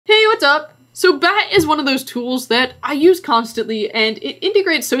What's up? So Bat is one of those tools that I use constantly, and it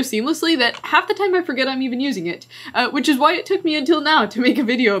integrates so seamlessly that half the time I forget I'm even using it, which is why it took me until now to make a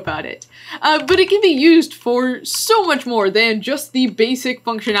video about it. But it can be used for so much more than just the basic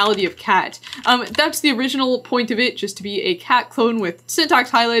functionality of cat. That's the original point of it, just to be a cat clone with syntax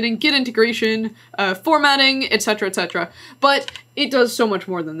highlighting, git integration, formatting, etc, etc. But it does so much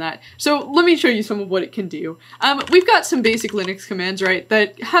more than that. So let me show you some of what it can do. We've got some basic Linux commands, right,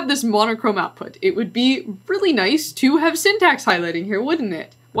 that have this monochrome output. It would be really nice to have syntax highlighting here, wouldn't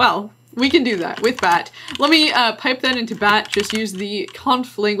it? Well, we can do that with Bat. Let me pipe that into Bat, just use the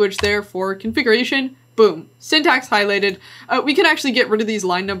conf language there for configuration. Boom, syntax highlighted. We can actually get rid of these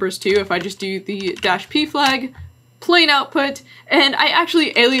line numbers too if I just do the -p flag, plain output, and I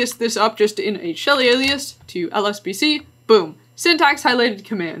actually alias this up just in a shell alias to lsbc, boom. Syntax highlighted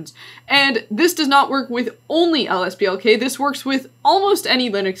commands. And this does not work with only lsblk, this works with almost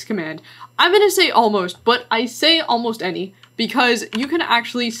any Linux command. I'm gonna say almost, but I say almost any because you can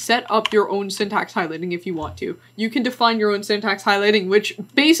actually set up your own syntax highlighting if you want to. You can define your own syntax highlighting, which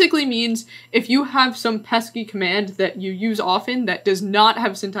basically means if you have some pesky command that you use often that does not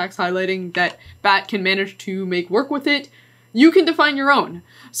have syntax highlighting that Bat can manage to make work with it, you can define your own.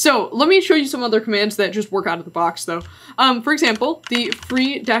 So let me show you some other commands that just work out of the box though. For example, the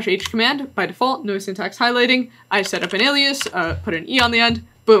free-h command, by default, no syntax highlighting. I set up an alias, put an E on the end,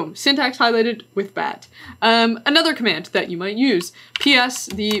 boom, syntax highlighted with Bat. Another command that you might use, ps,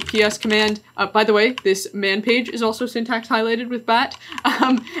 the ps command, by the way, this man page is also syntax highlighted with Bat.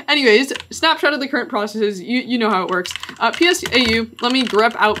 Anyways, snapshot of the current processes, you know how it works. ps-au, let me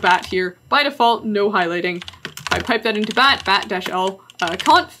grep out Bat here, by default, no highlighting. I pipe that into Bat, bat-l,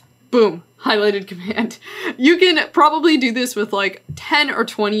 conf, boom, highlighted command. You can probably do this with like 10 or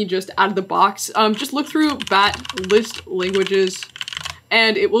 20 just out of the box. Just look through Bat list languages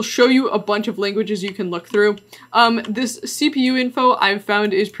and it will show you a bunch of languages you can look through. This CPU info I've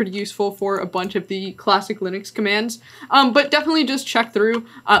found is pretty useful for a bunch of the classic Linux commands, but definitely just check through,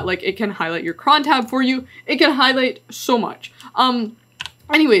 like it can highlight your cron tab for you. It can highlight so much.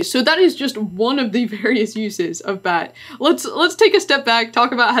 Anyways, so that is just one of the various uses of Bat. Let's take a step back,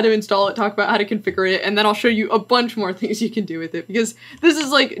 talk about how to install it, talk about how to configure it, and then I'll show you a bunch more things you can do with it, because this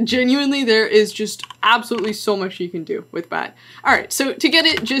is like, genuinely, there is just absolutely so much you can do with Bat. Alright, so to get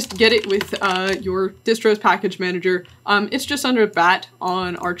it, just get it with your distro's package manager. It's just under Bat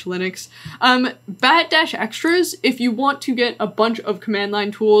on Arch Linux. Bat-extras, if you want to get a bunch of command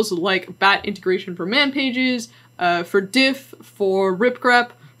line tools like Bat integration for man pages, for diff, for ripgrep,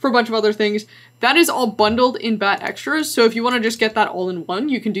 for a bunch of other things. That is all bundled in Bat extras, so if you want to just get that all in one,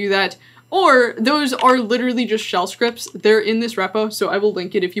 you can do that. Or those are literally just shell scripts. They're in this repo, so I will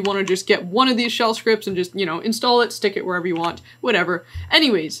link it if you want to just get one of these shell scripts and just, you know, install it, stick it wherever you want, whatever.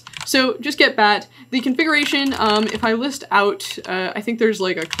 Anyways, so just get Bat. The configuration, if I list out, I think there's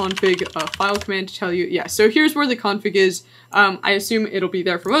like a config file command to tell you. Yeah, so here's where the config is. I assume it'll be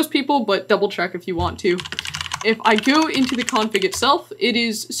there for most people, but double check if you want to. If I go into the config itself, it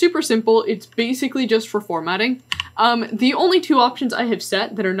is super simple. It's basically just for formatting. The only two options I have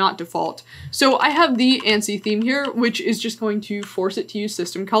set that are not default. So I have the ANSI theme here, which is just going to force it to use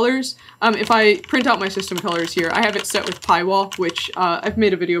system colors. If I print out my system colors here, I have it set with Pywall, which I've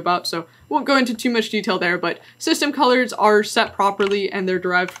made a video about, so won't go into too much detail there, but system colors are set properly and they're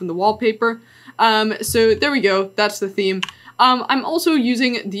derived from the wallpaper. So there we go, that's the theme. I'm also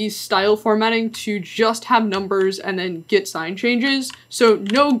using the style formatting to just have numbers and then git sign changes, so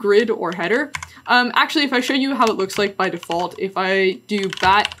no grid or header. Actually, if I show you how it looks like by default, if I do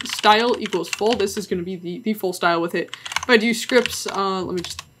bat style equals full, this is going to be the full style with it. If I do scripts, let me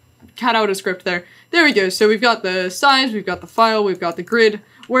just cut out a script there. There we go, so we've got the size, we've got the file, we've got the grid,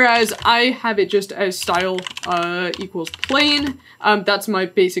 whereas I have it just as style equals plain. That's my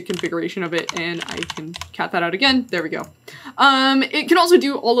basic configuration of it, and I can cat that out again. There we go. It can also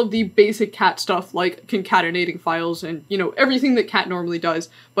do all of the basic cat stuff, like concatenating files and, you know, everything that cat normally does,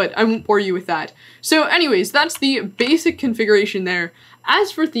 but I won't bore you with that. So anyways, that's the basic configuration there.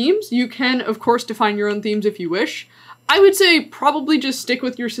 As for themes, you can, of course, define your own themes if you wish. I would say probably just stick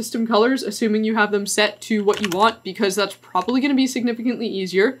with your system colors, assuming you have them set to what you want, because that's probably going to be significantly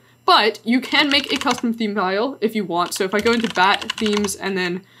easier. But you can make a custom theme file if you want. So if I go into Bat themes and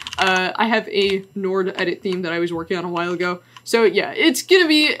then I have a Nord edit theme that I was working on a while ago. So yeah, it's going to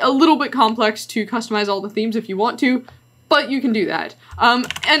be a little bit complex to customize all the themes if you want to, but you can do that.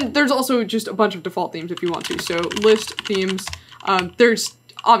 And there's also just a bunch of default themes if you want to. So list themes, there's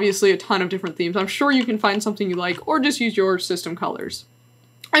obviously a ton of different themes. I'm sure you can find something you like, or just use your system colors.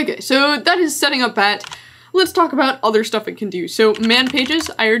 Okay, so that is setting up Bat. let's talk about other stuff it can do. So man pages,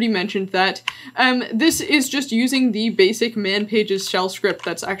 I already mentioned that. This is just using the basic man pages shell script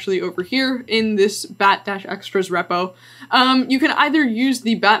that's actually over here in this bat-extras repo. You can either use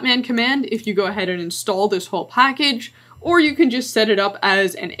the batman command if you go ahead and install this whole package, or you can just set it up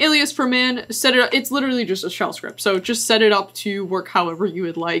as an alias for man, set it up, it's literally just a shell script, so just set it up to work however you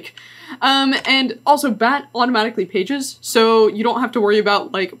would like. And also bat automatically pages, so you don't have to worry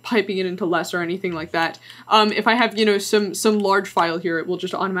about like piping it into less or anything like that. If I have, you know, some large file here, it will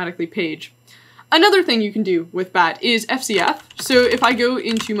just automatically page. Another thing you can do with bat is FCF, so if I go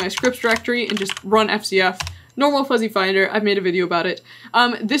into my scripts directory and just run FCF, normal fuzzy finder, I've made a video about it.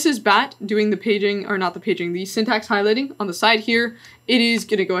 This is bat doing the paging, or not the paging, the syntax highlighting on the side here. It is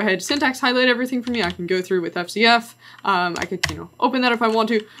gonna go ahead, syntax highlight everything for me. I can go through with FCF. I could, you know, open that if I want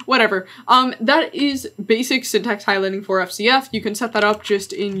to, whatever. That is basic syntax highlighting for FCF. You can set that up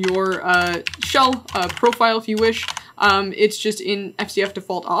just in your shell profile if you wish. It's just in FCF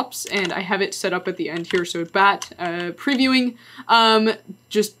default ops, and I have it set up at the end here. So bat previewing,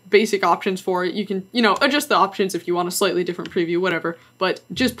 just basic options for it. You can, you know, adjust the options if you want a slightly different preview, whatever, but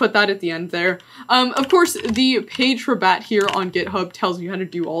just put that at the end there. Of course, the page for bat here on GitHub tells you how to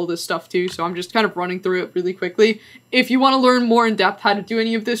do all this stuff too, so I'm just kind of running through it really quickly. If you want to learn more in depth how to do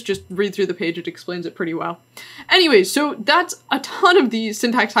any of this, just read through the page, it explains it pretty well. Anyways, so that's a ton of the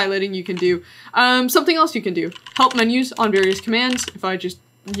syntax highlighting you can do. Something else you can do, help menus on various commands. If I just,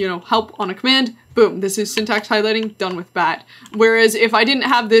 you know, help on a command, boom, this is syntax highlighting done with bat. Whereas if I didn't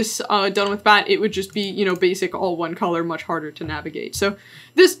have this done with bat, it would just be, you know, basic all one color, much harder to navigate. So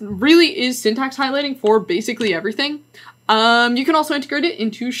this really is syntax highlighting for basically everything. You can also integrate it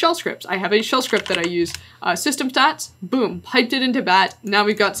into shell scripts. I have a shell script that I use. System stats, boom, piped it into bat. Now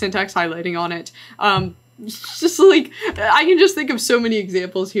we've got syntax highlighting on it. It's just like, I can just think of so many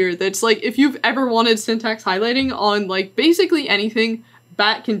examples here that's like, if you've ever wanted syntax highlighting on like basically anything,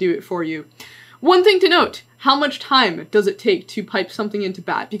 bat can do it for you. One thing to note, how much time does it take to pipe something into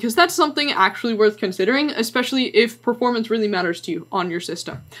bat? Because that's something actually worth considering, especially if performance really matters to you on your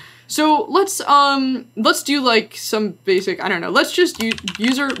system. So let's do like some basic, I don't know, let's just use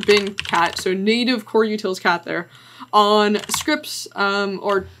user bin cat, so native core utils cat there, on scripts,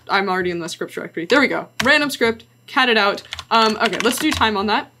 or I'm already in the scripts directory. There we go, random script, cat it out. Okay, let's do time on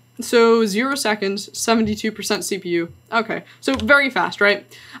that. So 0 seconds, 72% CPU. Okay, so very fast, right?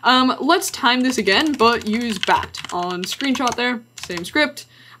 Let's time this again, but use bat on screenshot there, same script.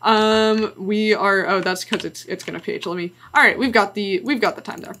 We are, oh, that's because it's gonna page. All right, we've got the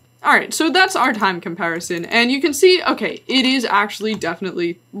time there. All right, so that's our time comparison, and you can see, okay, it is actually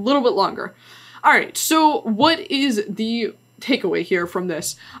definitely a little bit longer. All right, so what is the takeaway here from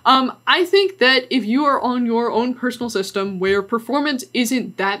this? I think that if you are on your own personal system where performance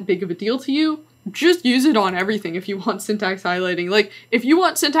isn't that big of a deal to you, just use it on everything if you want syntax highlighting. Like, if you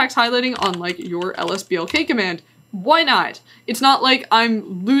want syntax highlighting on, like, your lsblk command, why not? It's not like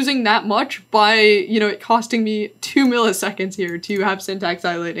I'm losing that much by, you know, it costing me 2 milliseconds here to have syntax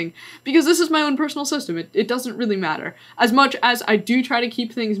highlighting, because this is my own personal system. It doesn't really matter. As much as I do try to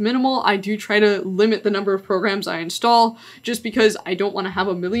keep things minimal, I do try to limit the number of programs I install, just because I don't want to have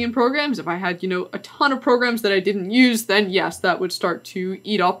a million programs. If I had, you know, a ton of programs that I didn't use, then yes, that would start to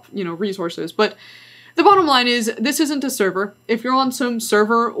eat up, you know, resources. But the bottom line is, this isn't a server. If you're on some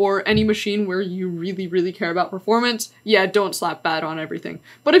server or any machine where you really, really care about performance, yeah, don't slap bat on everything.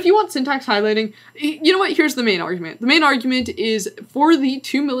 But if you want syntax highlighting, you know what? Here's the main argument. The main argument is, for the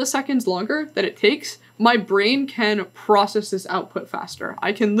 2 milliseconds longer that it takes, my brain can process this output faster.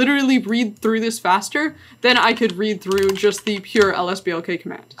 I can literally read through this faster than I could read through just the pure lsblk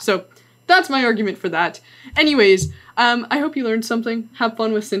command. So that's my argument for that. Anyways, I hope you learned something. Have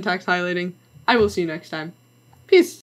fun with syntax highlighting. I will see you next time. Peace.